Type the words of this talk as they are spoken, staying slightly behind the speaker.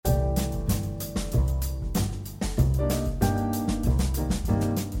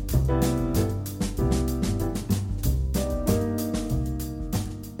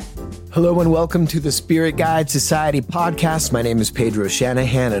Hello and welcome to the Spirit Guide Society podcast. My name is Pedro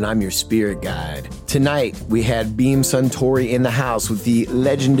Ximénez and I'm your spirit guide. Tonight, we had Beam Suntory in the house with the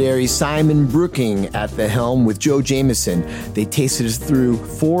legendary Simon Brooking at the helm with Joe Jameson. They tasted us through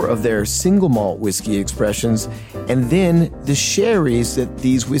 4 of their single malt whiskey expressions and then the sherries that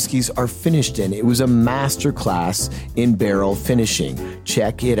these whiskeys are finished in. It was a master class in barrel finishing.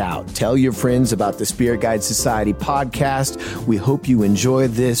 Check it out. Tell your friends about the Spirit Guide Society podcast. We hope you enjoy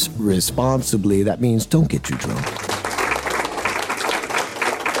this responsibly. That means don't get too drunk.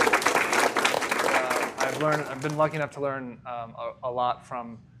 I've been lucky enough to learn a lot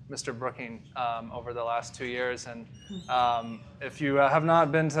from Mr. Brooking over the last 2 years, and if you have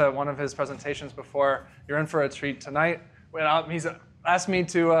not been to one of his presentations before, you're in for a treat tonight. He's asked me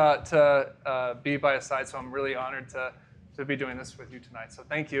to be by his side, so I'm really honored to be doing this with you tonight. So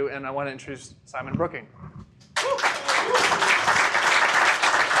thank you, and I want to introduce Simon Brooking.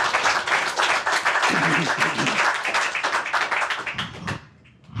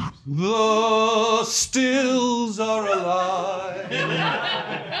 The stills are alive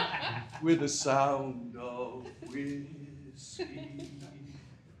with the sound of whiskey,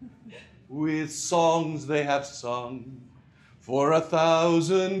 with songs they have sung for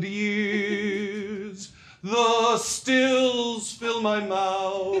 1,000 years. The stills fill my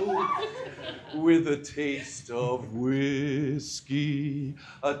mouth with a taste of whiskey,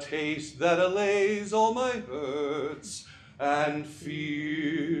 a taste that allays all my hurts and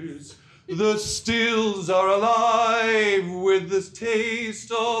fears. The stills are alive with this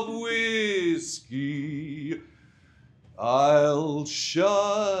taste of whiskey. I'll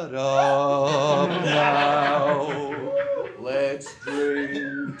shut up now. Let's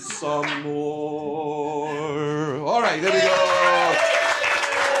drink some more. All right, there we go.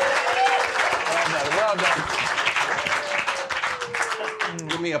 Well done.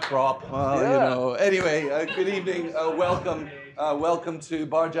 Give me a prop. Anyway, good evening. Welcome to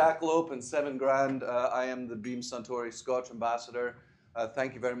Bar Jackalope and 7 Grand. I am the Beam Suntory Scotch Ambassador.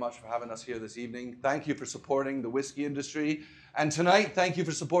 Thank you very much for having us here this evening. Thank you for supporting the whiskey industry. And tonight, thank you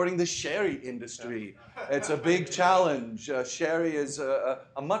for supporting the sherry industry. It's a big challenge. Sherry is a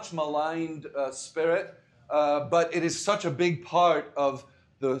much maligned spirit, but it is such a big part of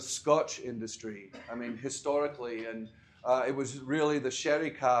the Scotch industry. I mean, historically, and it was really the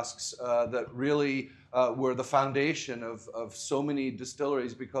sherry casks that really were the foundation of so many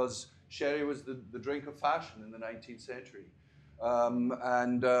distilleries, because sherry was the drink of fashion in the 19th century.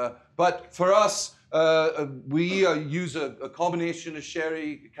 But for us, we use a combination of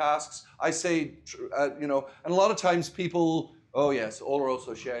sherry casks. I say, and a lot of times people, oh yes,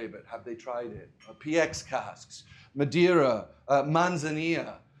 Oloroso Sherry, but have they tried it? PX casks, Madeira,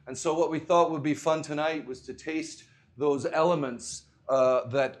 Manzanilla. And so what we thought would be fun tonight was to taste those elements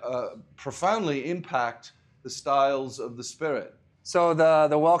that profoundly impact the styles of the spirit. So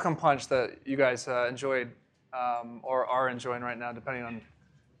the welcome punch that you guys enjoyed or are enjoying right now, depending on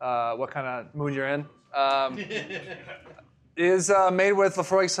what kind of mood you're in, is made with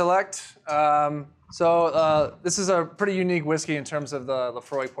Laphroaig Select. So this is a pretty unique whiskey in terms of the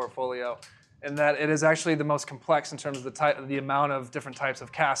Laphroaig portfolio, in that it is actually the most complex in terms of the amount of different types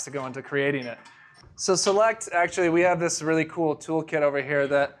of casks that go into creating it. So Select, actually, we have this really cool toolkit over here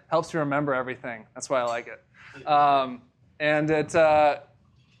that helps you remember everything. That's why I like it.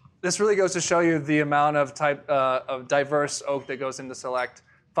 This really goes to show you the amount of diverse oak that goes into Select.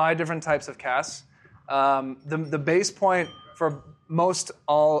 5 different types of casks. The base point for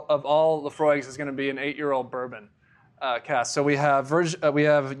all Laphroaigs is going to be an 8-year-old bourbon cask. So we have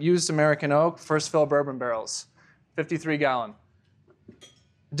used American oak, first fill bourbon barrels, 53 gallon.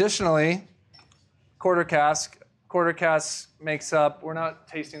 Additionally, quarter cask. Quarter cask makes up. We're not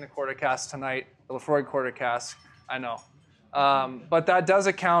tasting the quarter cask tonight. The Laphroaig quarter cask, I know. But that does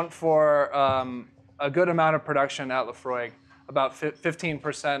account for a good amount of production at Laphroaig. About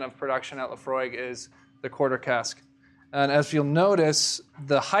 15% of production at Laphroaig is the quarter cask. And as you'll notice,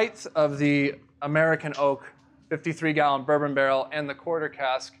 the height of the American oak 53-gallon bourbon barrel and the quarter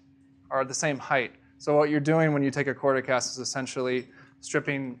cask are the same height. So what you're doing when you take a quarter cask is essentially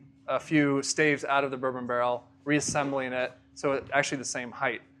stripping a few staves out of the bourbon barrel, reassembling it, so it's actually the same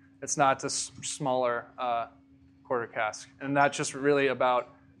height. It's not a smaller quarter cask. And that's just really about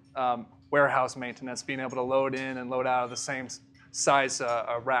warehouse maintenance, being able to load in and load out of the same size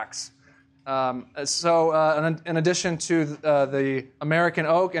racks. In addition to the American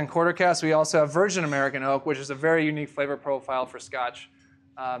oak and quarter cask, we also have virgin American oak, which is a very unique flavor profile for Scotch.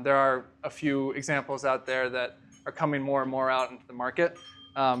 There are a few examples out there that are coming more and more out into the market.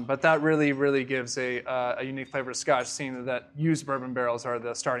 But that really, really gives a unique flavor to Scotch, seeing that used bourbon barrels are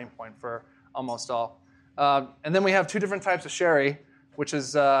the starting point for almost all. And then we have two different types of sherry, which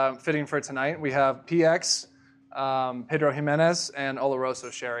is fitting for tonight. We have PX, Pedro Ximénez, and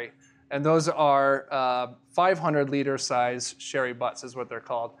Oloroso Sherry. And those are 500-liter size sherry butts is what they're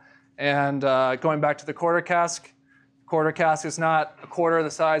called. And going back to the quarter cask is not a quarter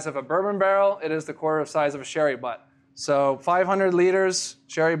the size of a bourbon barrel. It is the quarter size of a sherry butt. So 500 liters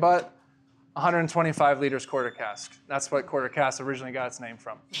sherry butt, 125 liters quarter cask. That's what quarter cask originally got its name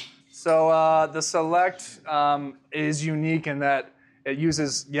from. So the Select is unique in that it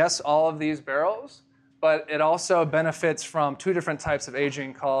uses, yes, all of these barrels, but it also benefits from two different types of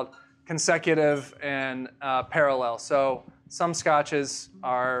aging called consecutive and parallel. So some scotches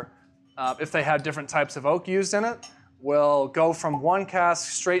are, if they have different types of oak used in it, will go from one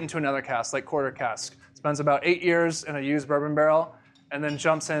cask straight into another cask, like quarter cask. Spends about 8 years in a used bourbon barrel, and then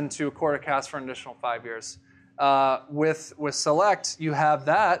jumps into a quarter cask for an additional 5 years. With Select, you have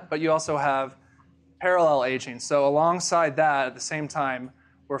that, but you also have parallel aging. So alongside that, at the same time,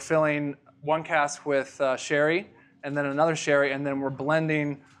 we're filling one cask with sherry, and then another sherry, and then we're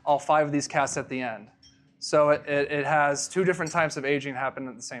blending all 5 of these casks at the end. So it has two different types of aging happen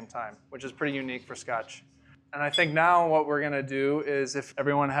at the same time, which is pretty unique for Scotch. And I think now what we're going to do is, if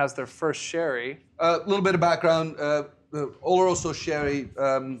everyone has their first sherry. A little bit of background. Oloroso Sherry,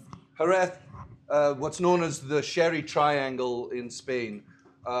 Jerez, what's known as the Sherry Triangle in Spain.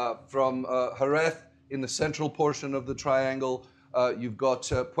 From Jerez in the central portion of the triangle, you've got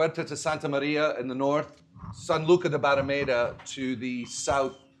Puerto de Santa Maria in the north, San Luca de Barrameda to the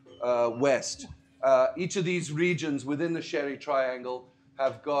southwest. Each of these regions within the Sherry Triangle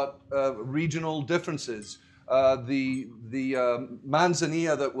have got regional differences. The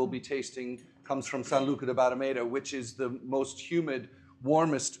Manzanilla that we'll be tasting comes from San Luca de Barrameda, which is the most humid,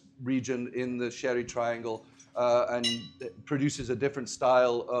 warmest region in the Sherry Triangle, and it produces a different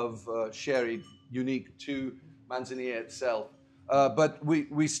style of sherry unique to Manzanilla itself. But we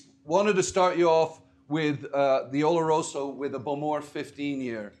wanted to start you off with the Oloroso with a Bowmore 15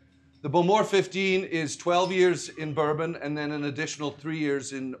 year. The Bowmore 15 is 12 years in bourbon and then an additional 3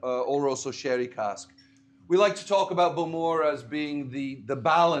 years in Oloroso Sherry cask. We like to talk about Bowmore as being the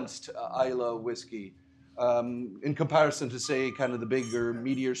balanced Islay whiskey in comparison to, say, kind of the bigger,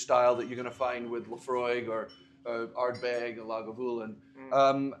 meatier style that you're going to find with Laphroaig or Ardbeg and Lagavulin.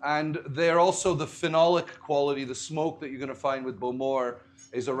 And they're also the phenolic quality, the smoke that you're going to find with Bowmore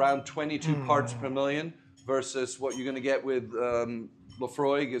is around 22 parts per million versus what you're going to get with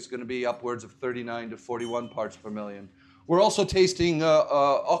Laphroaig is going to be upwards of 39 to 41 parts per million. We're also tasting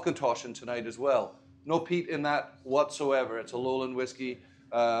Auchentoshan tonight as well. No peat in that whatsoever. It's a lowland whiskey.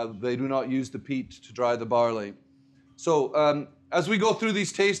 They do not use the peat to dry the barley. So as we go through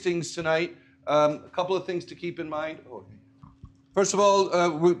these tastings tonight, a couple of things to keep in mind. First of all,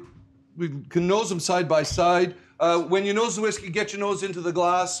 we can nose them side by side. When you nose the whiskey, get your nose into the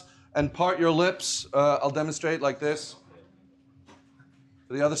glass and part your lips. I'll demonstrate like this.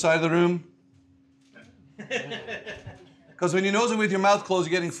 To the other side of the room. Because when you nose it with your mouth closed,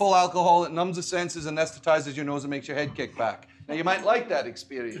 you're getting full alcohol. It numbs the senses, anesthetizes your nose, and makes your head kick back. Now, you might like that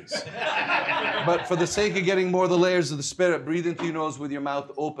experience. But for the sake of getting more of the layers of the spirit, breathe into your nose with your mouth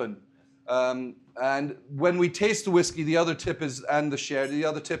open. And when we taste the whiskey, the other tip is, and the sherry, the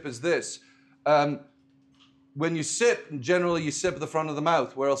other tip is this. When you sip, generally you sip at the front of the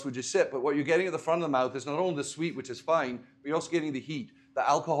mouth. Where else would you sip? But what you're getting at the front of the mouth is not only the sweet, which is fine, but you're also getting the heat. The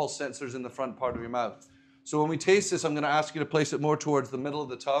alcohol sensors in the front part of your mouth. So when we taste this, I'm going to ask you to place it more towards the middle of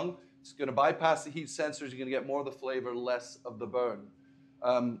the tongue. It's going to bypass the heat sensors. You're going to get more of the flavor, less of the burn.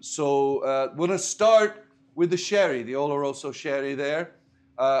 We're going to start with the sherry, the Oloroso Sherry there.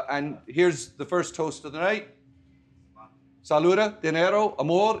 And here's the first toast of the night. Saluda, dinero,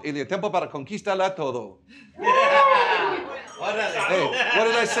 amor, y el tiempo para conquistarla todo. Hey, what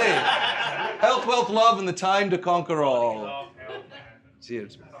did I say? Health, wealth, love, and the time to conquer all.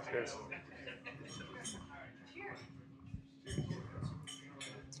 Cheers. Cheers.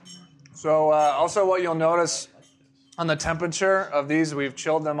 So also what you'll notice on the temperature of these, we've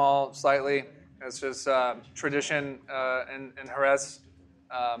chilled them all slightly. It's just tradition in Jerez.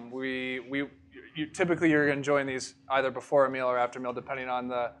 Typically you're enjoying these either before a meal or after a meal, depending on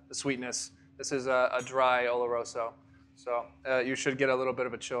the sweetness. This is a dry Oloroso. So you should get a little bit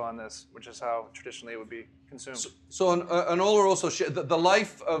of a chill on this, which is how traditionally it would be consumed. So an Oloroso, the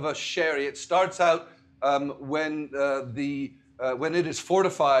life of a sherry, it starts out when it is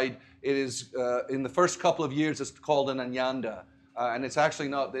fortified. It is, in the first couple of years, it's called an añanda. And it's actually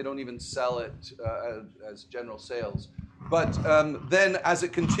not, they don't even sell it as general sales. But then as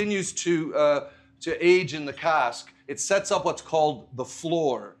it continues to age in the cask, it sets up what's called the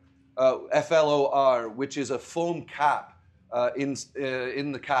floor, FLOR, which is a foam cap in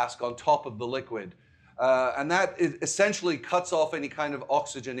the cask on top of the liquid. And that essentially cuts off any kind of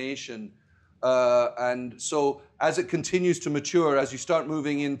oxygenation. And so as it continues to mature, as you start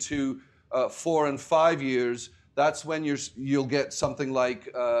moving into 4 and 5 years, that's when you'll get something like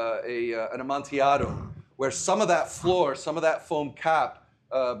an Amontillado, where some of that floor, some of that foam cap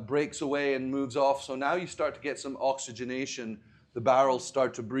breaks away and moves off. So now you start to get some oxygenation. The barrels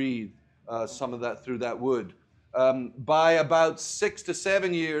start to breathe some of that through that wood. By about 6 to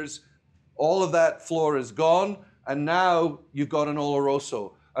 7 years, all of that floor is gone, and now you've got an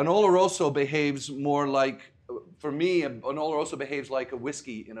Oloroso. An Oloroso behaves more like, for me, an Oloroso behaves like a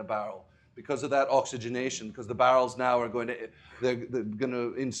whiskey in a barrel because of that oxygenation, because the barrels now are going to,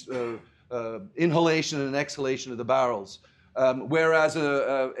 inhalation and exhalation of the barrels. Whereas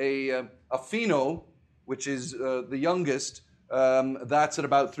a Fino, which is the youngest, that's at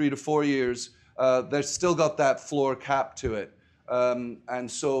about 3 to 4 years, they've still got that floor cap to it. And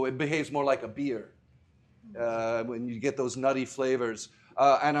so it behaves more like a beer when you get those nutty flavors.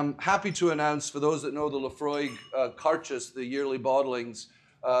 And I'm happy to announce, for those that know the Laphroaig Cairdeas, the yearly bottlings,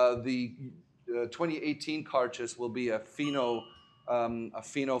 the 2018 Cairdeas will be a Fino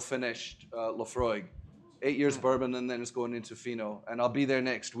finished Laphroaig. 8 years bourbon, and then it's going into Fino. And I'll be there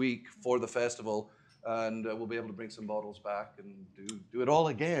next week for the festival, and we'll be able to bring some bottles back and do it all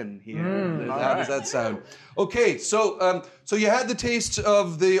again here. How does that sound? Okay, so you had the taste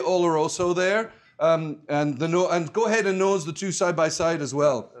of the Oloroso there, and go ahead and nose the two side by side as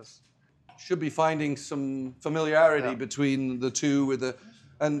well. Should be finding some familiarity between the two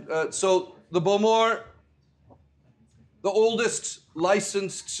so the Bowmore, the oldest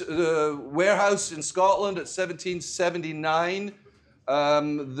licensed warehouse in Scotland at 1779.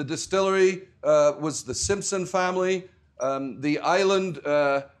 The distillery was the Simpson family. The island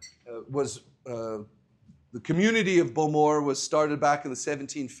was the community of Bowmore was started back in the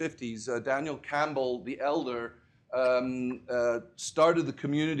 1750s. Daniel Campbell, the elder, started the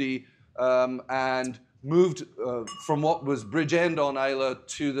community and moved from what was Bridgend on Islay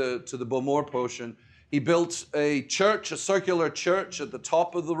to the Bowmore portion. He built a church, a circular church at the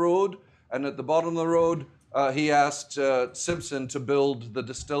top of the road, and at the bottom of the road, he asked Simpson to build the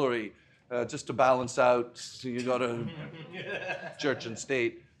distillery, just to balance out. So you got a church and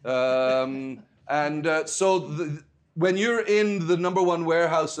state. When you're in the number one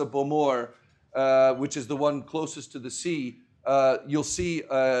warehouse of Bowmore, which is the one closest to the sea, you'll see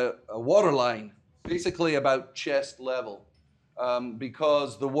a water line, basically about chest level.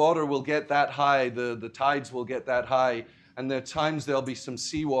 Because the water will get that high, the tides will get that high, and there are times there'll be some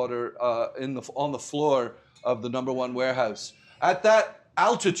seawater on the floor of the number one warehouse. At that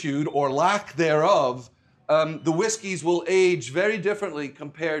altitude, or lack thereof, the whiskeys will age very differently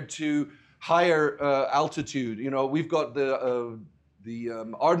compared to higher altitude. You know, we've got the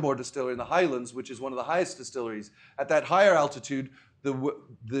Ardmore distillery in the Highlands, which is one of the highest distilleries. At that higher altitude,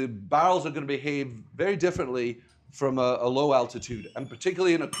 the barrels are going to behave very differently from a low altitude, and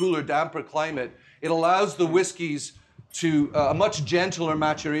particularly in a cooler, damper climate, it allows the whiskeys to a much gentler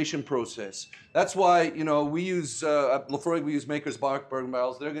maturation process. That's why, you know, we use at Laphroaig, we use Maker's Mark bourbon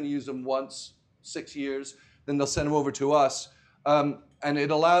barrels. They're going to use them once 6 years, then they'll send them over to us, but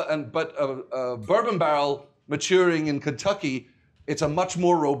a bourbon barrel maturing in Kentucky, it's a much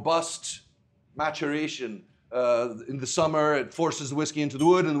more robust maturation. In the summer, it forces the whiskey into the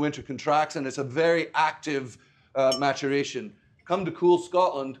wood, in the winter contracts, and it's a very active maturation. Come to cool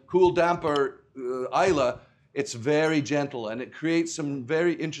Scotland, cool damper Islay, it's very gentle, and it creates some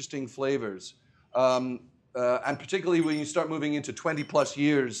very interesting flavors. And particularly when you start moving into 20 plus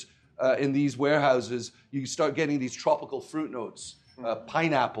years in these warehouses, you start getting these tropical fruit notes,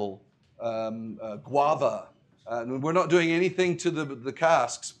 pineapple, guava. And we're not doing anything to the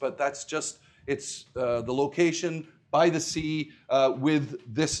casks, but that's just, it's the location by the sea with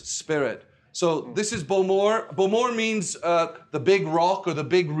this spirit. So this is Bowmore. Bowmore means the big rock or the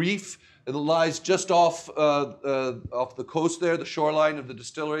big reef. It lies just off the coast there, the shoreline of the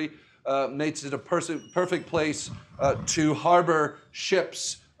distillery. Makes it a perfect place to harbor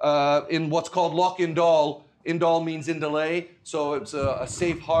ships in what's called Loch Indal. Indal means in delay, so it's a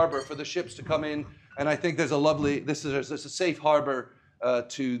safe harbor for the ships to come in. And I think there's a safe harbor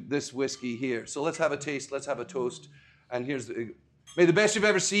to this whiskey here. So let's have a taste, let's have a toast. And may the best you've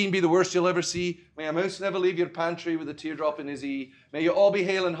ever seen be the worst you'll ever see. May a mouse never leave your pantry with a teardrop in his eye. May you all be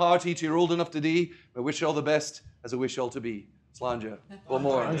hale and hearty till you're old enough to die. I wish you all the best as I wish you all to be. Slanja. One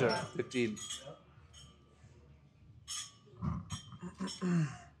more. 15.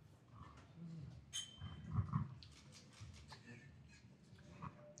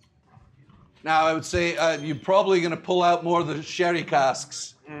 Now, I would say you're probably going to pull out more of the sherry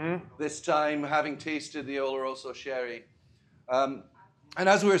casks this time, having tasted the Oloroso Sherry. And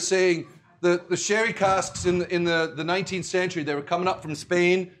as we were saying, the sherry casks in the 19th century, they were coming up from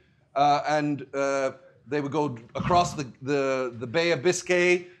Spain, and they would go across the Bay of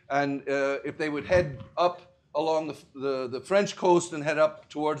Biscay, and if they would head up along the French coast and head up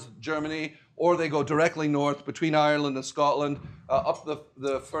towards Germany, or they go directly north between Ireland and Scotland, up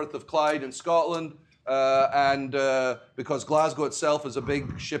the Firth of Clyde in Scotland, and because Glasgow itself is a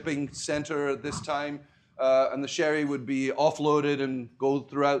big shipping centre at this time, and the sherry would be offloaded and go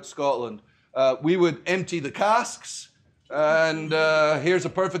throughout Scotland. We would empty the casks, and here's a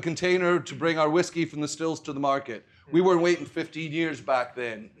perfect container to bring our whiskey from the stills to the market. We weren't waiting 15 years back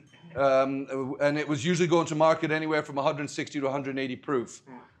then. And it was usually going to market anywhere from 160 to 180 proof.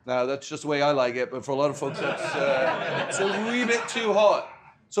 Now, that's just the way I like it, but for a lot of folks, it's a wee bit too hot.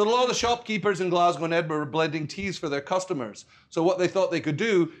 So a lot of the shopkeepers in Glasgow and Edinburgh were blending teas for their customers. So what they thought they could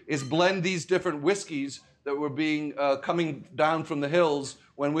do is blend these different whiskies that were being coming down from the hills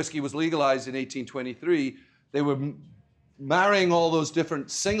when whiskey was legalized in 1823. They were marrying all those different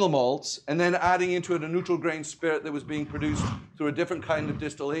single malts and then adding into it a neutral grain spirit that was being produced through a different kind of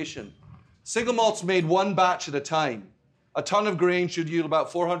distillation. Single malts made one batch at a time. A ton of grain should yield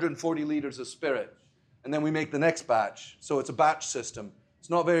about 440 liters of spirit. And then we make the next batch. So it's a batch system. It's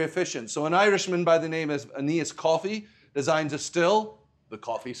not very efficient. So an Irishman by the name of Aeneas Coffey designs a still, the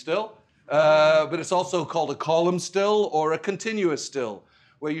coffee still, but it's also called a column still or a continuous still,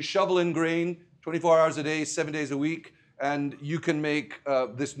 where you shovel in grain 24 hours a day, 7 days a week, and you can make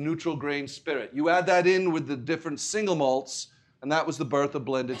this neutral grain spirit. You add that in with the different single malts, and that was the birth of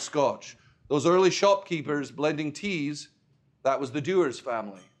blended Scotch. Those early shopkeepers blending teas, that was the Dewars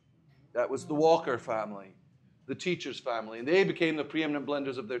family. That was the Walker family, the Teachers family, and they became the preeminent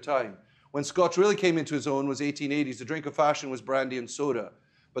blenders of their time. When Scotch really came into its own was 1880s. The drink of fashion was brandy and soda.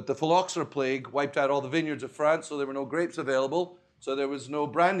 But the phylloxera plague wiped out all the vineyards of France, so there were no grapes available, so there was no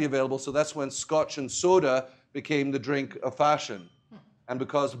brandy available, so that's when Scotch and soda became the drink of fashion. And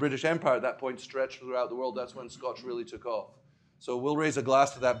because the British Empire at that point stretched throughout the world, that's when Scotch really took off. So we'll raise a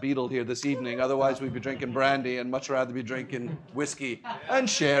glass to that beetle here this evening. Otherwise, we'd be drinking brandy and much rather be drinking whiskey and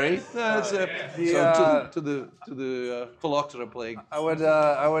sherry. To the phylloxera plague. I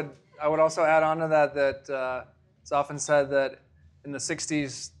would also add on to that it's often said that in the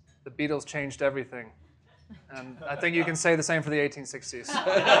 60s, the Beatles changed everything. And I think you can say the same for the 1860s.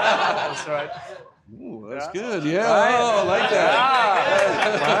 That's right. Ooh, that's good. Yeah. Right. Oh, I like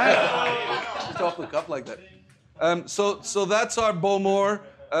that. Right. Just off the cuff like that. So that's our Bowmore.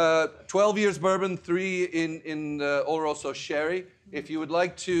 12 years bourbon, 3 in Oloroso Sherry. If you would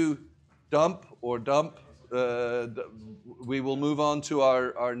like to dump, we will move on to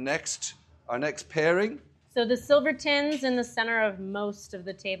our next pairing. So the silver tins in the center of most of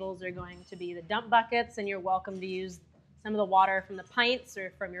the tables are going to be the dump buckets, and you're welcome to use some of the water from the pints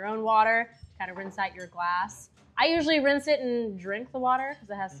or from your own water to kind of rinse out your glass. I usually rinse it and drink the water because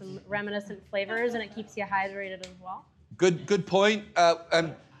it has some reminiscent flavors and it keeps you hydrated as well. Good point.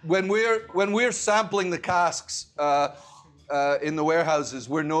 And when we're sampling the casks in the warehouses,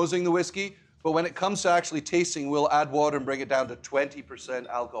 we're nosing the whiskey. But when it comes to actually tasting, we'll add water and bring it down to 20%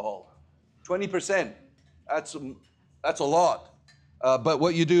 alcohol. 20%. That's a lot. But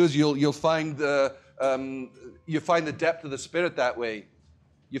what you do is you'll find the depth of the spirit that way.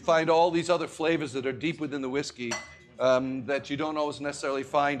 You find all these other flavors that are deep within the whiskey that you don't always necessarily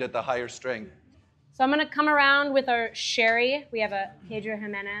find at the higher strength. So I'm going to come around with our sherry. We have a Pedro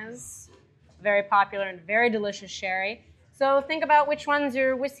Ximénez, very popular and very delicious sherry. So think about which one's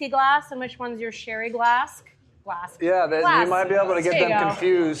your whiskey glass and which one's your sherry glass. Yeah, glass. You might be able to get them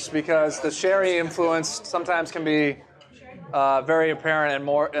confused because the sherry influence sometimes can be very apparent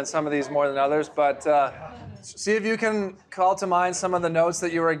and some of these more than others. But see if you can call to mind some of the notes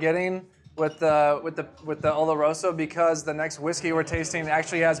that you were getting with the Oloroso, because the next whiskey we're tasting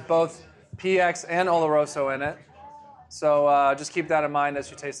actually has both PX and Oloroso in it. So just keep that in mind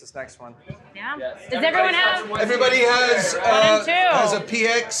as you taste this next one. Yeah. Does everyone have? Everybody has a two.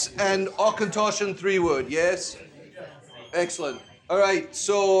 PX and Auchentoshan Three Wood. Yes. Excellent. All right.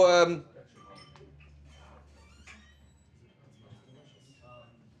 So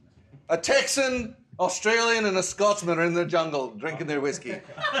a Texan, Australian, and a Scotsman are in the jungle drinking their whiskey,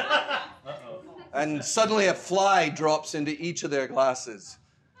 and suddenly a fly drops into each of their glasses.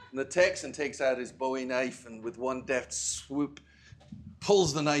 And the Texan takes out his Bowie knife and with one deft swoop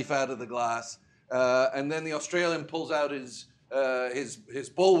pulls the knife out of the glass. And then the Australian pulls out his his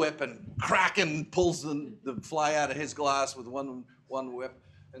bullwhip and cracking pulls the fly out of his glass with one whip.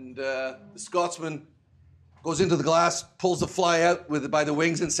 And the Scotsman goes into the glass, pulls the fly out by the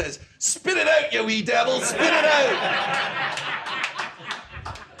wings and says, "Spit it out, you wee devil, spit it out."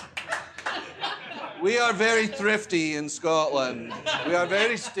 We are very thrifty in Scotland. We are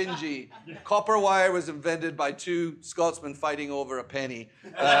very stingy. Copper wire was invented by two Scotsmen fighting over a penny.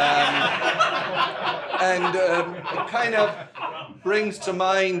 It kind of brings to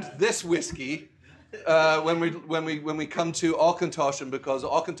mind this whiskey when we come to Auchentoshan, because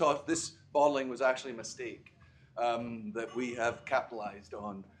this bottling was actually a mistake that we have capitalized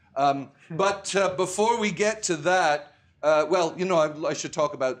on. But before we get to that, I should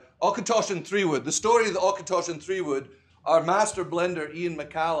talk about Auchentoshan Three Wood. The story of the Auchentoshan Three Wood, our master blender, Ian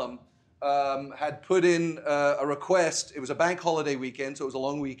McCallum, had put in a request. It was a bank holiday weekend, so it was a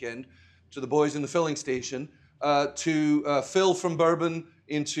long weekend, to the boys in the filling station to fill from bourbon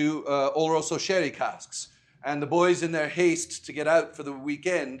into Oloroso Sherry casks. And the boys, in their haste to get out for the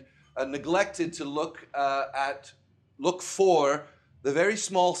weekend, neglected to look for the very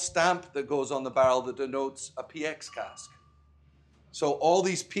small stamp that goes on the barrel that denotes a PX cask. So all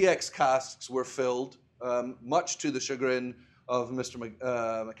these PX casks were filled, much to the chagrin of Mr.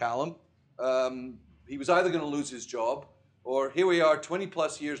 McCallum. He was either going to lose his job, or here we are 20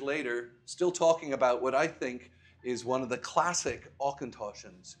 plus years later, still talking about what I think is one of the classic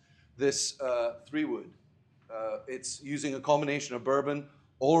Auchentoshans, this Three Wood. It's using a combination of bourbon,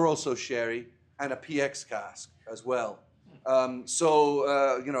 Oloroso Sherry, and a PX cask as well. Out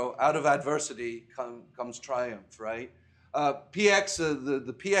of adversity comes triumph, right? PX,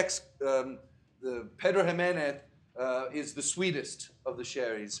 the PX, the Pedro Ximénez is the sweetest of the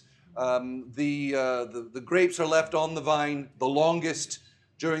sherries. The grapes are left on the vine the longest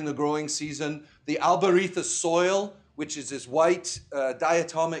during the growing season. The Albaretha soil, which is this white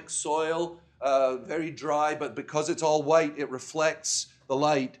diatomic soil, very dry, but because it's all white, it reflects the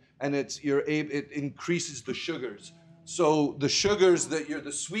light, and it increases the sugars. So the sugars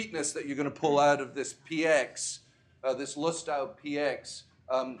the sweetness that you're going to pull out of this PX, this Lustau PX,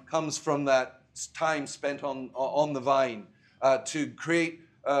 comes from that time spent on the vine to create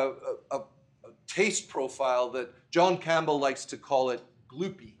a taste profile that John Campbell likes to call it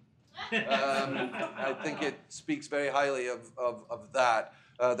gloopy. I think it speaks very highly of that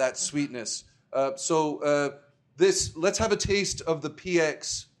sweetness. Let's have a taste of the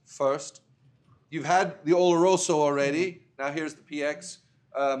PX first. You've had the Oloroso already. Now here's the PX,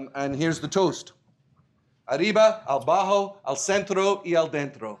 and here's the toast. Arriba, al bajo, al centro y al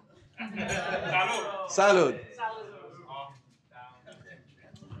dentro. Salud.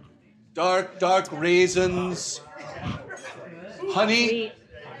 Dark raisins, honey,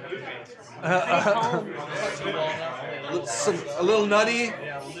 a little nutty.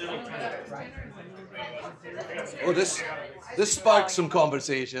 Oh, this sparked some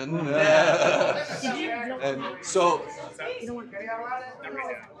conversation. And so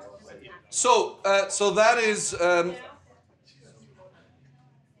that is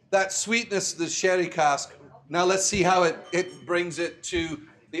that sweetness, the sherry cask. Now let's see how it brings it to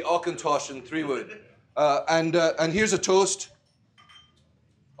the Auchentoshan Three Wood. And here's a toast.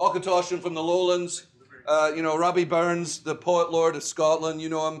 Auchentoshan from the Lowlands. Robbie Burns, the poet laureate of Scotland, you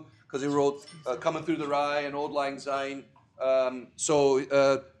know him because he wrote Coming Through the Rye and Old Lang Syne.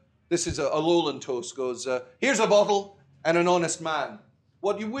 This is a lowland toast. Goes, here's a bottle and an honest man.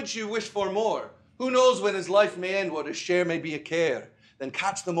 What you wish for more? Who knows when his life may end, what his share may be a care. Then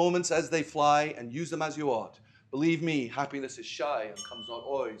catch the moments as they fly and use them as you ought. Believe me, happiness is shy and comes not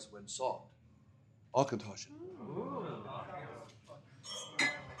always when sought. Auchentoshan.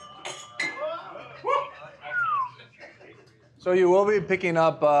 So you will be picking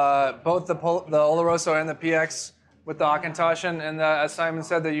up both the Oloroso and the PX with the Auchentoshan, and as Simon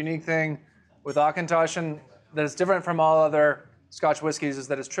said, the unique thing with Auchentoshan that is different from all other Scotch whiskies is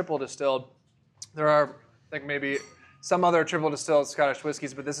that it's triple distilled. There are, I think, maybe some other triple distilled Scottish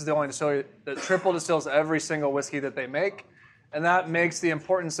whiskies, but this is the only distillery that triple distills every single whiskey that they make, and that makes the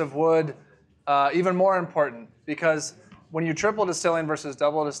importance of wood even more important, because when you triple distilling versus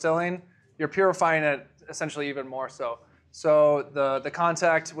double distilling, you're purifying it essentially even more so. So the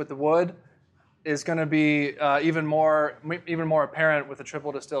contact with the wood is going to be even more apparent with a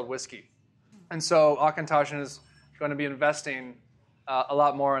triple distilled whiskey. And so Auchentoshan is going to be investing a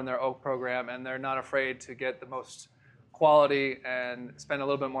lot more in their oak program, and they're not afraid to get the most quality and spend a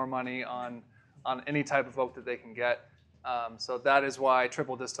little bit more money on any type of oak that they can get. So that is why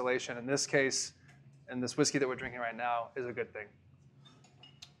triple distillation in this case, and this whiskey that we're drinking right now, is a good thing.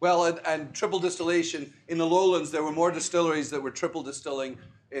 Well, and triple distillation in the lowlands, there were more distilleries that were triple distilling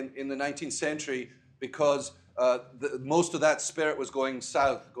in the 19th century because most of that spirit was going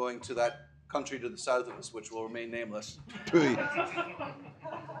south, going to that country to the south of us, which will remain nameless.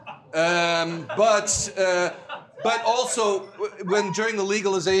 But also, when during the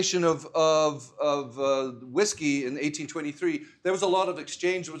legalization of whiskey in 1823, there was a lot of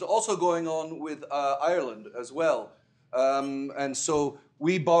exchange. There was also going on with Ireland as well, and so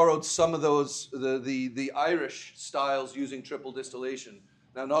we borrowed some of those the Irish styles using triple distillation.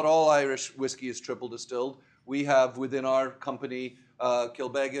 Now, not all Irish whiskey is triple distilled. We have within our company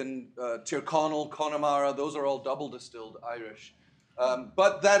Kilbeggan, Tyrconnell, Connemara. Those are all double distilled Irish.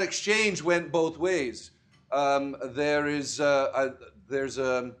 But that exchange went both ways. There's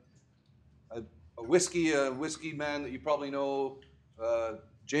a whiskey man that you probably know,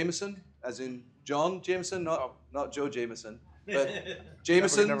 Jameson, as in John Jameson, not Joe Jameson, but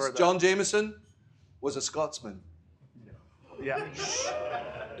Jameson's John Jameson was a Scotsman. Yeah.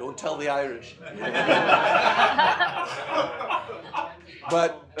 Don't tell the Irish.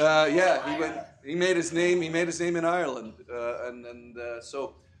 But he made his name. He made his name in Ireland,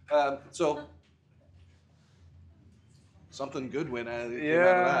 so something good came out of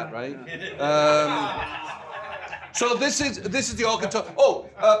that, right? So this is the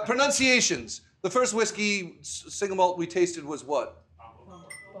Auchentoshan. Pronunciations. The first whiskey single malt we tasted was what?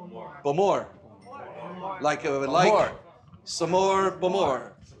 Bowmore. Like some more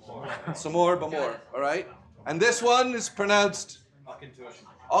Bowmore. Some more Bowmore. All right. And this one is pronounced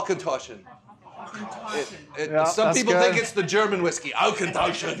Auchentoshan. Some people think it's the German whiskey,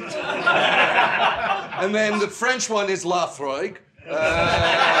 Auchentoshan. And then the French one is Laphroaig.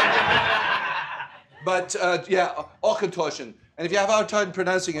 Auchentoshan. And if you have a hard time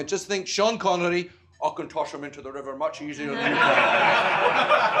pronouncing it, just think Sean Connery, Auchentoshan into the river, much easier than you can.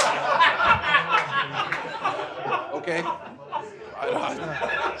 Okay?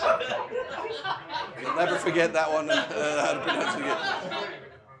 You'll never forget that one, how to pronounce it again.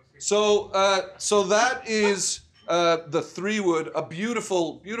 So that is the Three Wood, a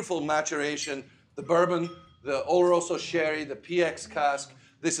beautiful, beautiful maturation. The bourbon, the Oloroso Sherry, the PX cask.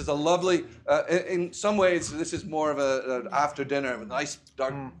 This is a lovely, in some ways, this is more of an after dinner, a nice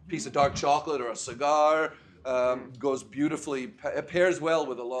dark piece of dark chocolate or a cigar. Goes beautifully, it pairs well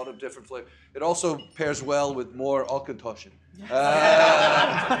with a lot of different flavors. It also pairs well with more Auchentoshan,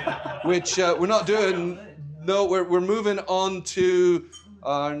 which we're not doing. No, we're moving on to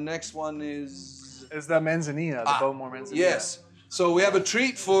our next one is the Manzanilla, the Bowmore Manzanilla. Yes. So we have a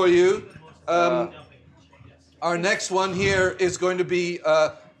treat for you. Our next one here is going to be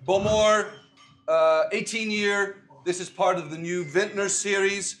Bowmore 18-year. This is part of the new Vintners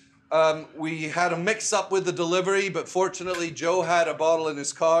series. We had a mix-up with the delivery, but fortunately Joe had a bottle in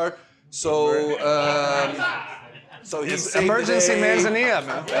his car, so he saved emergency Manzanilla,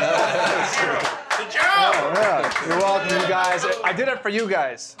 man. Good job. Yeah. You're welcome, you guys. I did it for you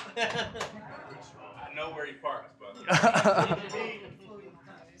guys. I know where he parks, but.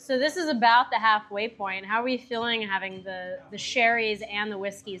 So this is about the halfway point. How are we feeling having the sherries and the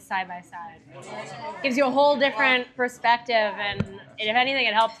whiskeys side by side? Gives you a whole different perspective, and if anything,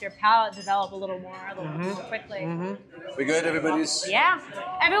 it helps your palate develop a little more quickly. Mm-hmm. We good? Everybody's... Yeah.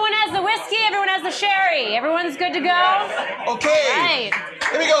 Everyone has the whiskey. Everyone has the sherry. Everyone's good to go? Okay. All right.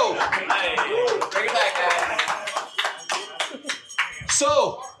 Here we go. Bring it back, guys.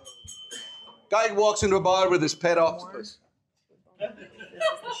 So, guy walks into a bar with his pet octopus.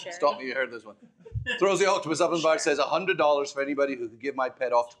 Stop me, you heard this one. Throws the octopus up in the bar, says $100 for anybody who could give my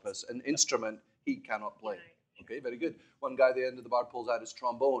pet octopus an instrument he cannot play. Okay, very good. One guy at the end of the bar pulls out his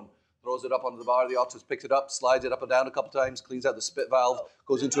trombone, throws it up onto the bar, the octopus picks it up, slides it up and down a couple times, cleans out the spit valve,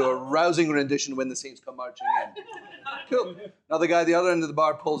 goes into a rousing rendition when the Saints come marching in. Cool. Another guy at the other end of the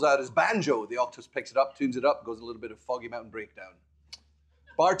bar pulls out his banjo, the octopus picks it up, tunes it up, goes a little bit of Foggy Mountain Breakdown.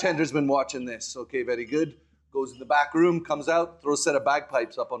 Bartender's been watching this. Okay, very good. Goes in the back room, comes out, throws a set of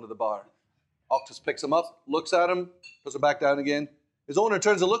bagpipes up onto the bar. Octopus picks them up, looks at him, puts them back down again. His owner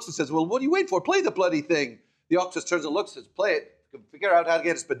turns and looks and says, well, what are you waiting for? Play the bloody thing. The octopus turns and looks and says, play it. Figure out how to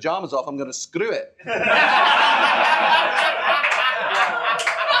get his pajamas off. I'm going to screw it. Okay.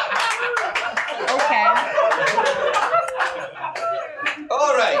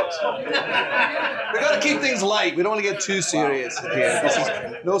 All right. We got to keep things light. We don't want to get too serious here. This is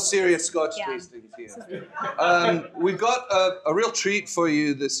no serious Scotch tastings here. We've got a real treat for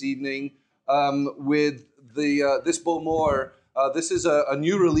you this evening with this Bowmore. This is a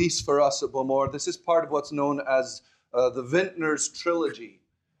new release for us at Bowmore. This is part of what's known as the Vintners Trilogy.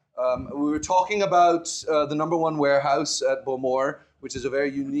 We were talking about the number one warehouse at Bowmore, which is a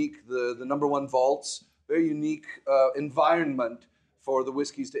very unique, the number one vaults, very unique environment for the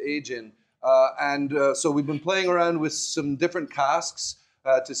whiskeys to age in. So we've been playing around with some different casks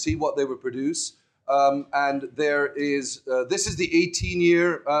to see what they would produce. And there is, this is the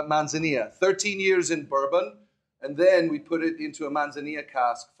 18-year Manzanilla, 13 years in bourbon, and then we put it into a Manzanilla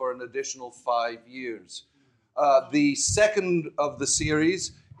cask for an additional 5 years. The second of the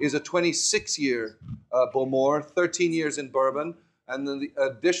series is a 26-year Bowmore, 13 years in bourbon, and then the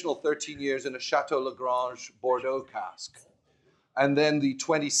additional 13 years in a Chateau Lagrange Bordeaux cask. And then the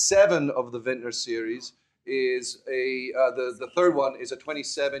 27 of the Vintner series is the third one is a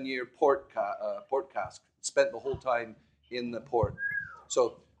 27-year port cask, spent the whole time in the port.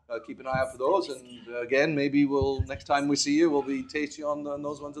 So keep an eye out for those, and again, maybe next time we see you, we'll be tasting on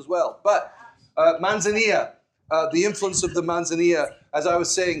those ones as well. But Manzanilla, the influence of the Manzanilla, as I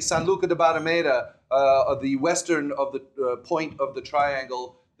was saying, San Luca de Barrameda, the western of the point of the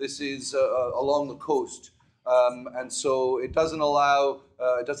triangle. This is along the coast. And so it doesn't allow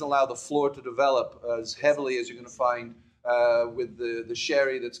the floor to develop as heavily as you're going to find with the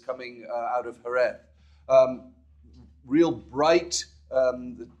sherry that's coming out of Jerez. Real bright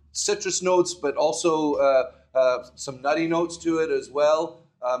citrus notes, but also some nutty notes to it as well.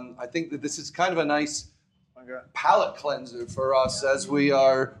 I think that this is kind of a nice palate cleanser for us as we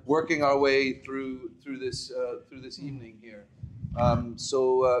are working our way through this evening here.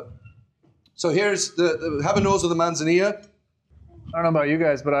 So here's have a nose of the Manzanilla. I don't know about you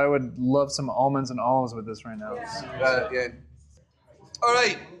guys, but I would love some almonds and olives with this right now. Yeah. All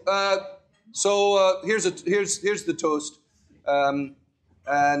right. So here's the toast,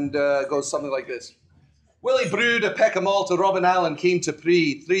 and it goes something like this. Willie brewed a peck of malt to Robin Allen came to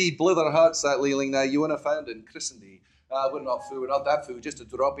pre. 3 blither hearts that lealing now you wanna found in Christendy. We're not that food, just a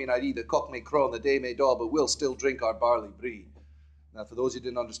drop in ID. The cock may craw and the day may daw, but we'll still drink our barley brie. Now, for those who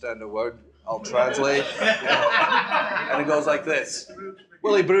didn't understand a word, I'll translate. And it goes like this.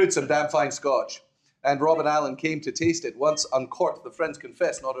 Willie brewed some damn fine scotch, and Robin Allen came to taste it. Once uncorked, the friends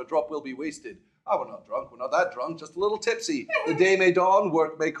confessed, not a drop will be wasted. We're not drunk, we're not that drunk, just a little tipsy. The day may dawn,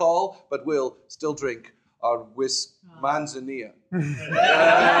 work may call, but we'll still drink our Manzanilla.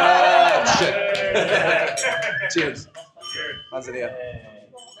 Cheers. Manzanilla.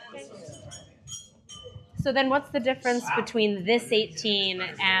 So then what's the difference between this 18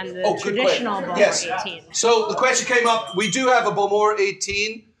 and the traditional Bowmore 18? So the question came up, we do have a Bowmore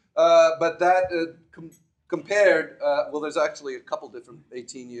 18, but that compared, there's actually a couple different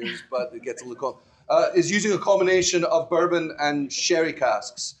 18 years, but it gets a little is using a combination of bourbon and sherry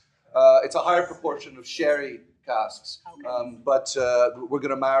casks. It's a higher proportion of sherry casks, but we're going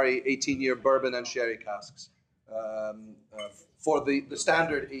to marry 18-year bourbon and sherry casks for the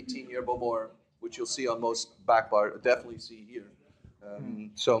standard 18-year Bowmore, which you'll see on most back bar, definitely see here.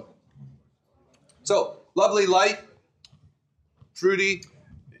 So lovely, light, fruity.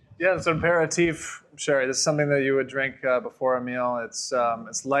 Yeah, it's an aperitif sherry. This is something that you would drink before a meal. It's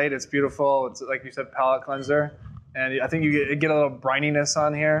light, it's beautiful. It's, like you said, palate cleanser. And I think you get a little brininess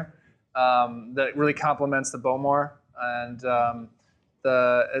on here that really complements the Bowmore. And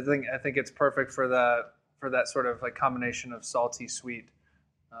I think it's perfect for that sort of like combination of salty, sweet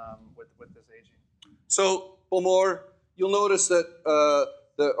with this aging. So Bowmore, you'll notice that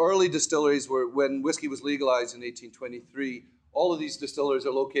the early distilleries were, when whiskey was legalized in 1823, all of these distilleries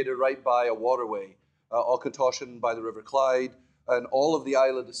are located right by a waterway, Auchentoshan by the River Clyde, and all of the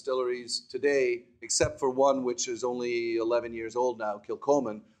Isla distilleries today, except for one which is only 11 years old now,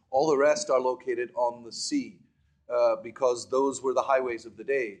 Kilcoman, all the rest are located on the sea because those were the highways of the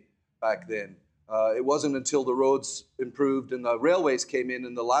day back then. It wasn't until the roads improved and the railways came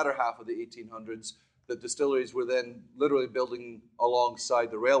in the latter half of the 1800s that distilleries were then literally building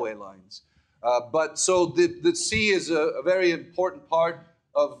alongside the railway lines. But so the sea is a very important part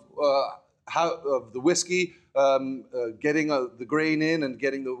of the whiskey, getting the grain in and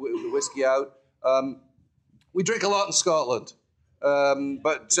getting the whiskey out. We drink a lot in Scotland,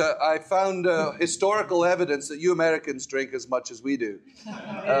 but I found historical evidence that you Americans drink as much as we do.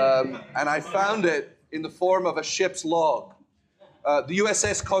 And I found it in the form of a ship's log. The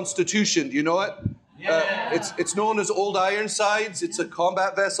USS Constitution, do you know it? It's known as Old Ironsides. It's a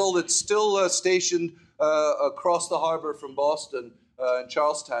combat vessel that's still stationed across the harbor from Boston in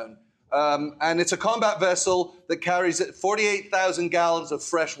Charlestown. And it's a combat vessel that carries 48,000 gallons of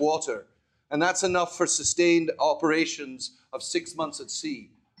fresh water. And that's enough for sustained operations of 6 months at sea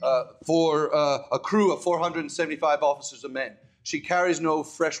for a crew of 475 officers and men. She carries no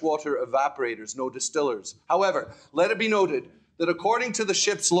freshwater evaporators, no distillers. However, let it be noted that according to the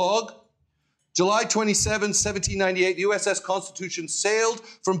ship's log, July 27, 1798, the USS Constitution sailed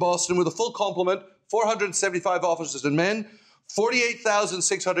from Boston with a full complement, 475 officers and men,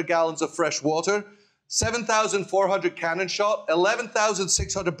 48,600 gallons of fresh water, 7,400 cannon shot,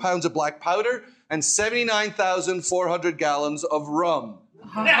 11,600 pounds of black powder, and 79,400 gallons of rum.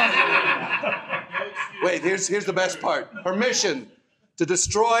 Wait, here's the best part. Her mission, to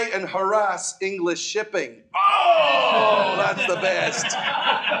destroy and harass English shipping. Oh, that's the best.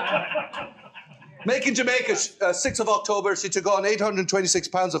 Making Jamaica, 6th of October, she took on 826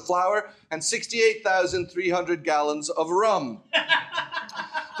 pounds of flour and 68,300 gallons of rum.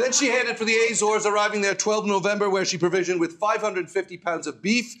 Then she headed for the Azores, arriving there 12 November, where she provisioned with 550 pounds of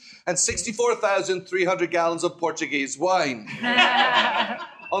beef and 64,300 gallons of Portuguese wine.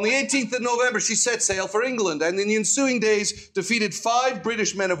 On the 18th of November, she set sail for England, and in the ensuing days defeated 5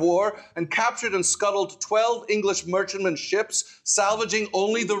 British men of war and captured and scuttled 12 English merchantman ships, salvaging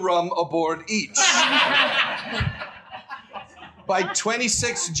only the rum aboard each. By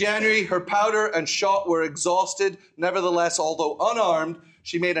 26 January, her powder and shot were exhausted. Nevertheless, although unarmed,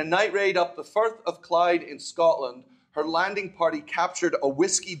 she made a night raid up the Firth of Clyde in Scotland. Her landing party captured a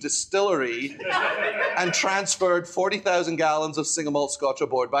whiskey distillery and transferred 40,000 gallons of single malt scotch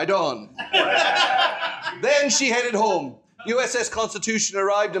aboard by dawn. Then she headed home. USS Constitution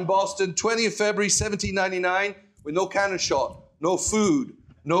arrived in Boston 20th February 1799 with no cannon shot, no food,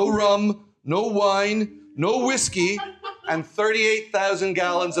 no rum, no wine, no whiskey, and 38,000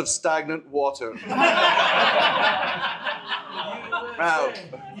 gallons of stagnant water. Wow.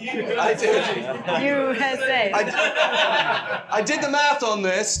 I did. USA. I did the math on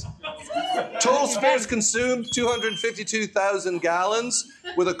this. Total spirits consumed, 252,000 gallons,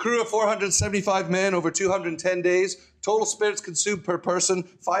 with a crew of 475 men over 210 days. Total spirits consumed per person,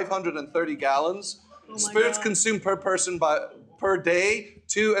 530 gallons. Spirits consumed per person per day,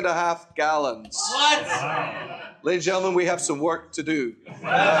 2.5 gallons. What? Ladies and gentlemen, we have some work to do.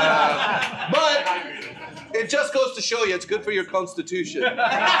 But it just goes to show you it's good for your constitution.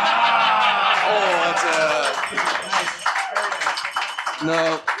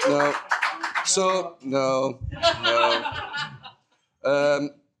 No. So, no.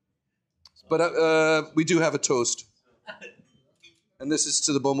 But we do have a toast. And this is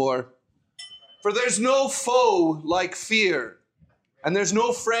to the Bowmore. For there's no foe like fear, and there's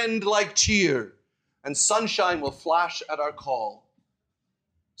no friend like cheer, and sunshine will flash at our call.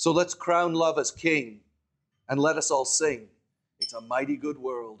 So let's crown love as king, and let us all sing. It's a mighty good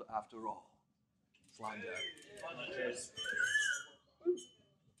world after all. Fly down.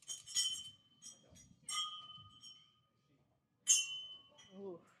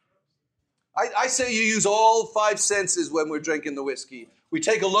 I say you use all 5 senses when we're drinking the whiskey. We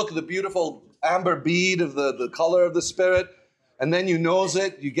take a look at the beautiful amber bead of the color of the spirit, and then you nose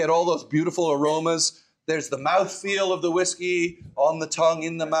it. You get all those beautiful aromas. There's the mouthfeel of the whiskey on the tongue,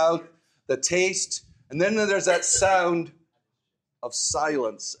 in the mouth, the taste, and then there's that sound of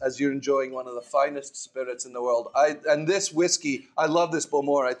silence as you're enjoying one of the finest spirits in the world. And this whiskey, I love this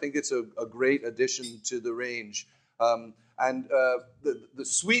Bowmore. I think it's a great addition to the range. The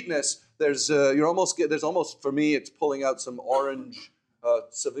sweetness, there's almost for me, it's pulling out some orange,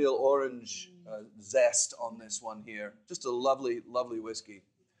 Seville orange zest on this one here. Just a lovely, lovely whiskey.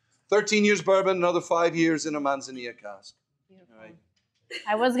 13 years bourbon, another 5 years in a Manzanilla cask. Beautiful. All right.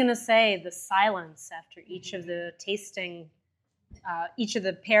 I was going to say the silence after each of the tasting, each of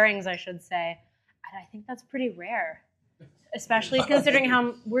the pairings, I should say. I think that's pretty rare, especially considering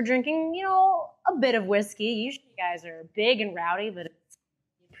how we're drinking, a bit of whiskey. Usually you guys are big and rowdy, but it's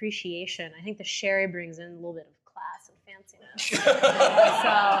appreciation. I think the sherry brings in a little bit of class and fanciness.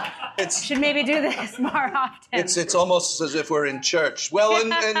 So should maybe do this more often. It's almost as if we're in church. Well,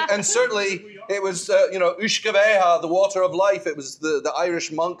 and certainly it was, Ushkaveha, the water of life. It was the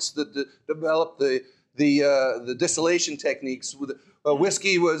Irish monks that developed the distillation techniques.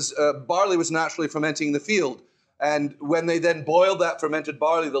 Whiskey barley was naturally fermenting in the field. And when they then boiled that fermented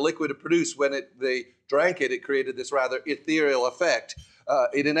barley, the liquid it produced, when they drank it, it created this rather ethereal effect.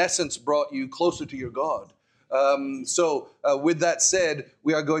 It, in essence, brought you closer to your God. With that said,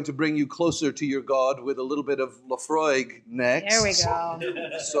 we are going to bring you closer to your God with a little bit of Laphroaig next. There we go.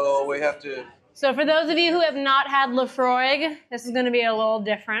 So we have to... So for those of you who have not had Laphroaig, this is going to be a little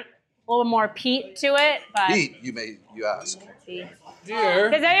different. A little more peat to it. But Peat, you ask. Dear.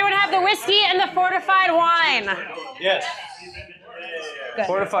 Does anyone have the whiskey and the fortified wine? Yes. Good.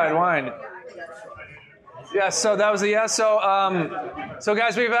 Fortified wine. Yes, so that was a yes. So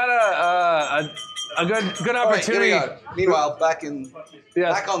guys, we've had a good All right, here we opportunity. are. Meanwhile, back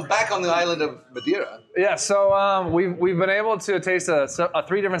Yes. on the island of Madeira. Yeah, so we've been able to taste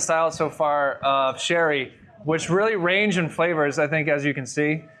three different styles so far of sherry, which really range in flavors, I think, as you can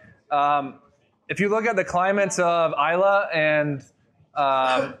see. If you look at the climates of Isla and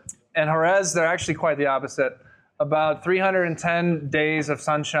Jerez, they're actually quite the opposite. About 310 days of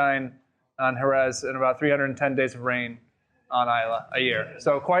sunshine on Jerez and about 310 days of rain on Isla a year.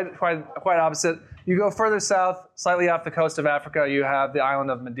 So quite opposite. You go further south, slightly off the coast of Africa, you have the island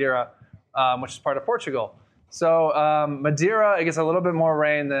of Madeira, which is part of Portugal. So Madeira, it gets a little bit more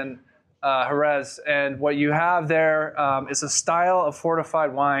rain than Jerez, and what you have there is a style of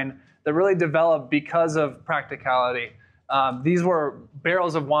fortified wine that really developed because of practicality. These were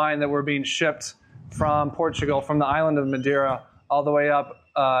barrels of wine that were being shipped from Portugal, from the island of Madeira, all the way up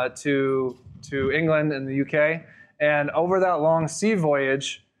to England and the UK. And over that long sea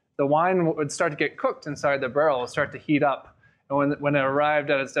voyage, the wine would start to get cooked inside the barrel, it would start to heat up. And when it arrived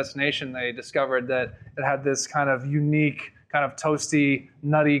at its destination, they discovered that it had this kind of unique, kind of toasty,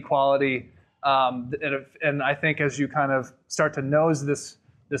 nutty quality. And I think as you kind of start to nose this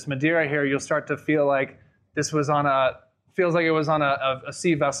Madeira here, you'll start to feel like this was feels like it was on a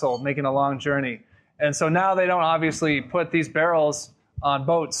sea vessel making a long journey. And so now they don't obviously put these barrels on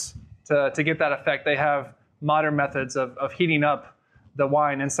boats to get that effect. They have modern methods of heating up the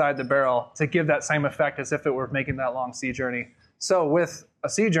wine inside the barrel to give that same effect as if it were making that long sea journey. So with a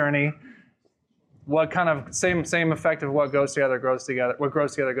sea journey, what kind of same effect of what goes together grows together. What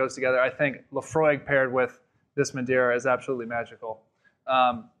grows together goes together. I think Laphroaig paired with this Madeira is absolutely magical.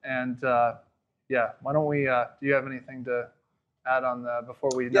 Why don't we? Do you have anything to add on before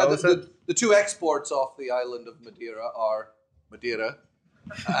we nose it? The two exports off the island of Madeira are Madeira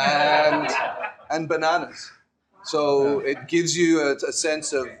and bananas. So it gives you a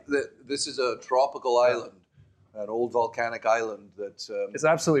sense of that this is a tropical island, an old volcanic island that it's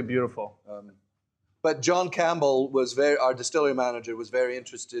absolutely beautiful. But John Campbell our distillery manager, was very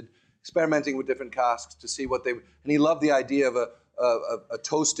interested, experimenting with different casks to see what and he loved the idea of a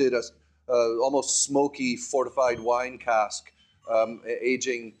toasted, almost smoky, fortified wine cask,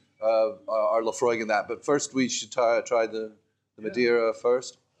 aging our Laphroaig in that. But first, we should try the Madeira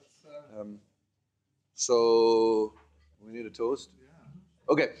first. So we need a toast. Yeah.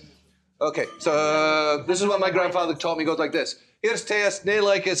 Okay. So this is what my grandfather taught me. It goes like this: "Here's to us, nae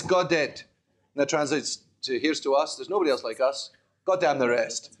like us, God dead." And that translates to "Here's to us. There's nobody else like us. God damn the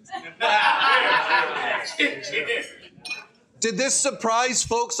rest." Did this surprise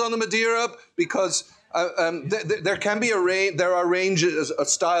folks on the Madeira? Because there can be there are ranges of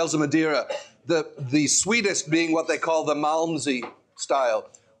styles of Madeira. The sweetest being what they call the Malmsey style,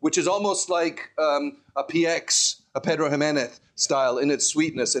 which is almost like a PX, a Pedro Ximénez style in its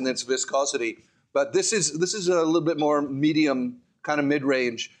sweetness and its viscosity. But this is a little bit more medium, kind of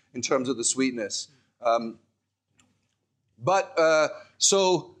mid-range in terms of the sweetness.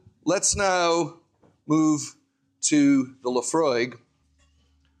 So let's now move to the Laphroaig.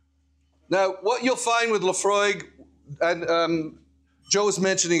 Now, what you'll find with Laphroaig, and Joe was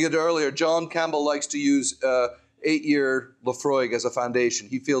mentioning it earlier, John Campbell likes to use 8-year Laphroaig as a foundation.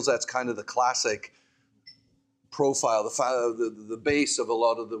 He feels that's kind of the classic profile, the base of a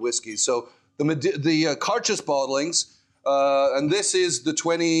lot of the whiskeys. So the Carchus bottlings, and this is the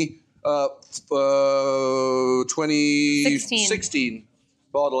 2016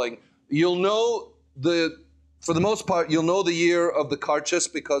 bottling. You'll know for the most part, you'll know the year of the Carchus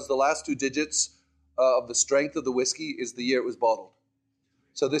because the last 2 digits of the strength of the whiskey is the year it was bottled.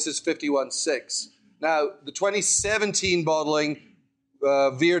 So this is 51.6. Now, the 2017 bottling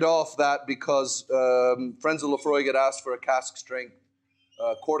veered off that because friends of Laphroaig had asked for a cask strength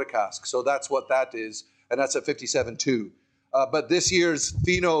quarter cask. So that's what that is, and that's at 57.2. But this year's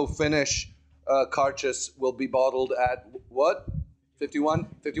Pheno finish Carchus will be bottled at what?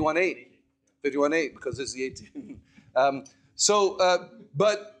 51.8. 51.8 because this is the 18. So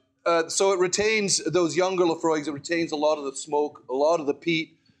it retains those younger Laphroaigs. It retains a lot of the smoke, a lot of the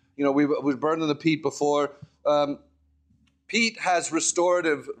peat. You know, we've burned in the peat before. Peat has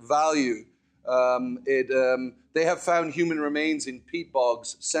restorative value. They have found human remains in peat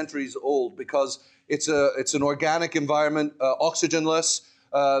bogs centuries old because it's an organic environment, oxygenless.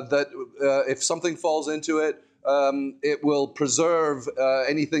 That if something falls into it, it will preserve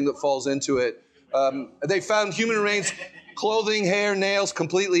anything that falls into it. They found human remains, clothing, hair, nails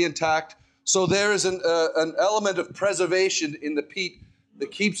completely intact. So there is an element of preservation in the peat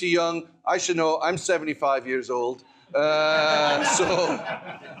that keeps you young. I should know, I'm 75 years old.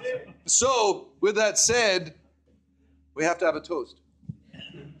 So with that said, we have to have a toast.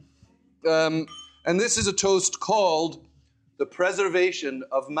 And this is a toast called the preservation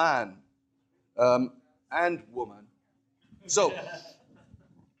of man and woman. So,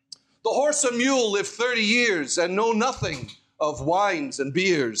 the horse and mule live 30 years and know nothing of wines and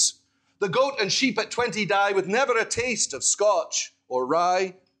beers. The goat and sheep at 20 die with never a taste of Scotch or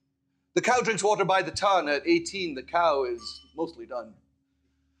rye. The cow drinks water by the ton. At 18, the cow is mostly done.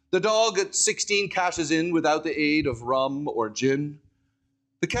 The dog at 16 cashes in without the aid of rum or gin.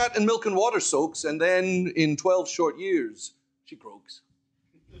 The cat in milk and water soaks, and then in 12 short years, she croaks.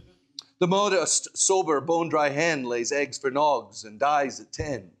 The modest, sober, bone-dry hen lays eggs for nogs and dies at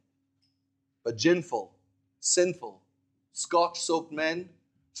 10. But ginful, sinful, Scotch-soaked men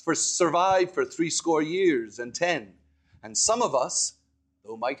survive for 80 years and 10. And some of us,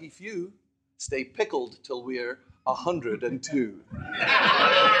 though mighty few, stay pickled till we're 102.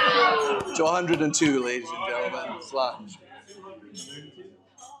 To 102, ladies and gentlemen. Sludge.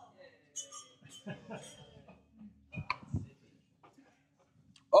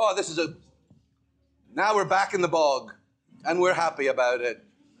 Oh, this is now we're back in the bog, and we're happy about it.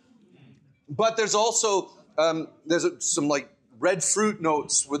 But there's also, some like red fruit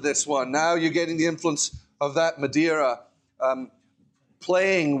notes with this one. Now you're getting the influence of that Madeira,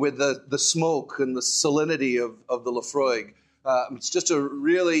 playing with the smoke and the salinity of the Laphroaig. It's just a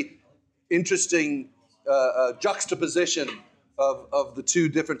really interesting juxtaposition of the two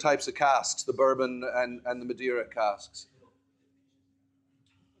different types of casks, the bourbon and the Madeira casks.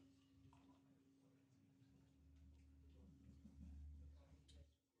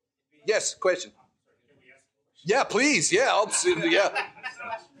 Yes, question. Yeah, please. Yeah, yeah. So obviously,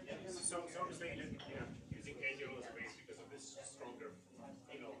 using angel as a base because of this stronger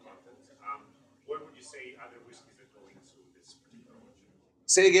phenol content. What would you say other whiskeys that go into this particular one?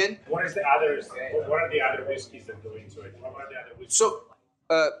 Say again. What are the other whiskeys that go into it? What are the other whiskeys? So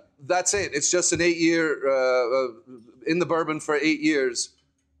that's it. It's just an 8-year in the bourbon for 8 years,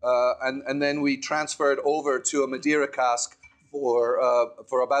 and then we transferred over to a Madeira cask for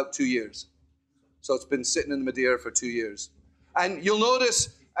about 2 years. So it's been sitting in the Madeira for 2 years. And you'll notice,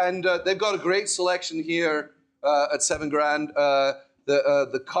 and they've got a great selection here at 7 grand.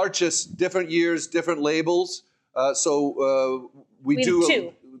 The Carchus, different years, different labels. We do have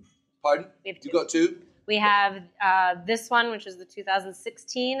two. Pardon? We have two. You got two? We have this one, which is the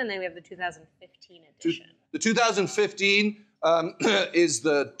 2016, and then we have the 2015 edition. The 2015 is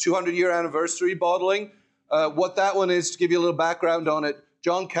the 200-year anniversary bottling. What that one is, to give you a little background on it,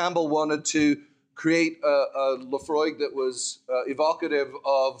 John Campbell wanted to create a Laphroaig that was evocative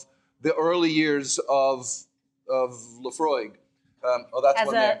of the early years of Laphroaig. That's Has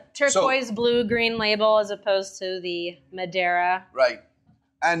one a there. turquoise blue-green label as opposed to the Madeira. Right.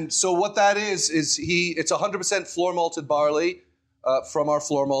 And so what that is it's 100% floor malted barley from our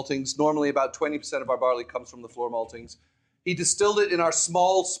floor maltings. Normally about 20% of our barley comes from the floor maltings. He distilled it in our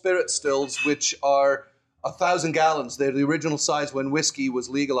small spirit stills, which are 1,000 gallons. They're the original size when whiskey was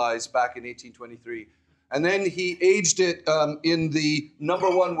legalized back in 1823. And then he aged it in the number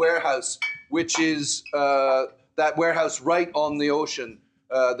 1 warehouse, which is that warehouse right on the ocean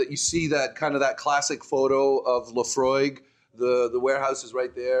that you see that kind of that classic photo of Laphroaig. The warehouse is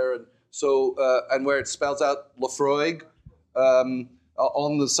right there. And so, and where it spells out Laphroaig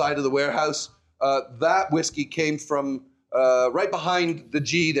on the side of the warehouse, that whiskey came from right behind the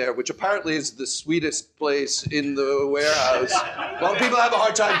G there, which apparently is the sweetest place in the warehouse. A lot of people have a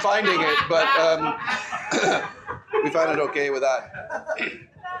hard time finding it, but we found it okay with that.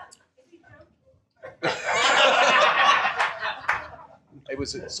 It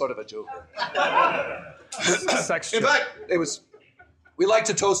was sort of a joke. Sex In joke. fact, we like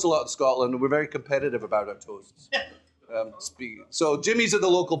to toast a lot in Scotland, and we're very competitive about our toasts. So Jimmy's at the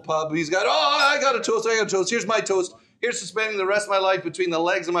local pub. He's got, I got a toast. Here's my toast. Here's to spending the rest of my life between the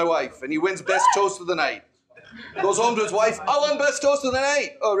legs of my wife. And he wins best toast of the night. Goes home to his wife. I won best toast of the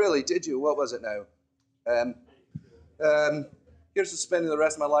night. Oh, really? Did you? What was it now? Here's to spending the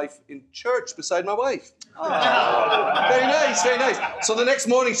rest of my life in church beside my wife. Oh. Very nice, very nice. So the next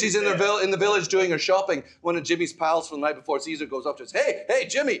morning, she's in the village doing her shopping. One of Jimmy's pals from the night before Caesar goes up to us. Hey,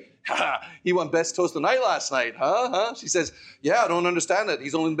 Jimmy, he won best toast of the night last night, huh? She says, yeah, I don't understand it.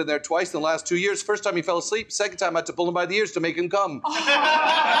 He's only been there twice in the last 2 years. First time he fell asleep. Second time I had to pull him by the ears to make him come.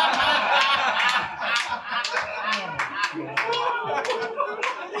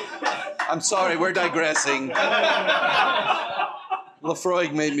 I'm sorry, we're digressing.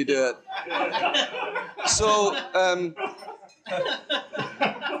 Laphroaig made me do it. So,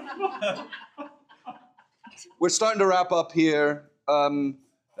 we're starting to wrap up here. I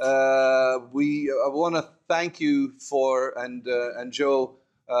want to thank you and Joe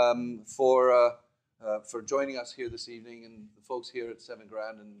for for joining us here this evening, and the folks here at 7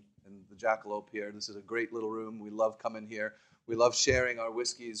 Grand and the Jackalope here. This is a great little room. We love coming here. We love sharing our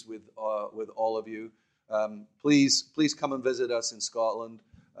whiskeys with all of you. Please come and visit us in Scotland.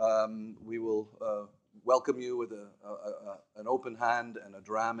 We will welcome you with an open hand and a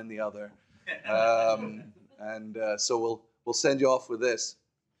dram in the other. So we'll send you off with this.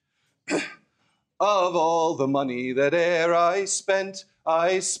 Of all the money that e'er I spent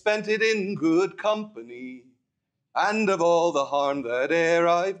it in good company. And of all the harm that e'er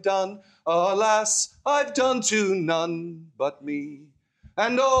I've done, alas, I've done to none but me.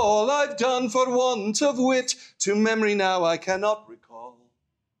 And all I've done for want of wit, to memory now I cannot recall.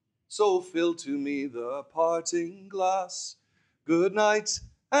 So fill to me the parting glass. Good night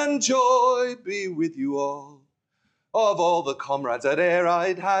and joy be with you all. Of all the comrades that e'er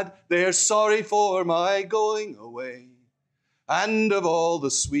I'd had, they're sorry for my going away. And of all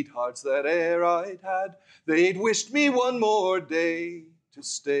the sweethearts that e'er I'd had, they'd wished me one more day to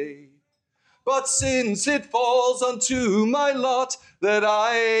stay. But since it falls unto my lot that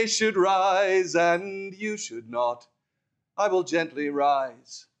I should rise and you should not, I will gently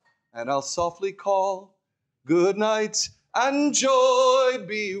rise and I'll softly call, good night and joy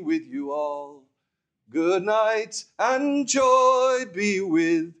be with you all. Good night and joy be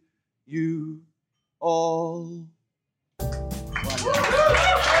with you all.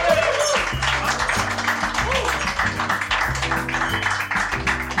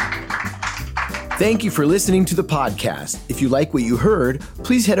 Thank you for listening to the podcast. If you like what you heard,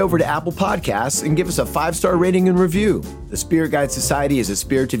 please head over to Apple Podcasts and give us a 5-star rating and review. The Spirit Guide Society is a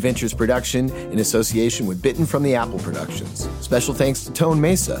Spirit Adventures production in association with Bitten from the Apple Productions. Special thanks to Tone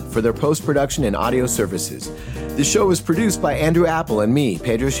Mesa for their post-production and audio services. The show is produced by Andrew Apple and me,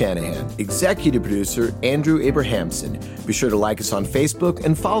 Pedro Shanahan. Executive producer, Andrew Abrahamson. Be sure to like us on Facebook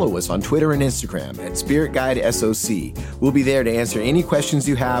and follow us on Twitter and Instagram at Spirit Guide SOC. We'll be there to answer any questions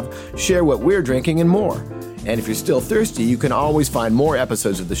you have, share what we're drinking, and more. And if you're still thirsty, you can always find more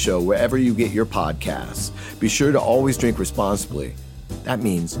episodes of the show wherever you get your podcasts. Be sure to always drink responsibly. That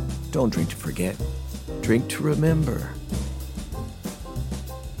means don't drink to forget, drink to remember.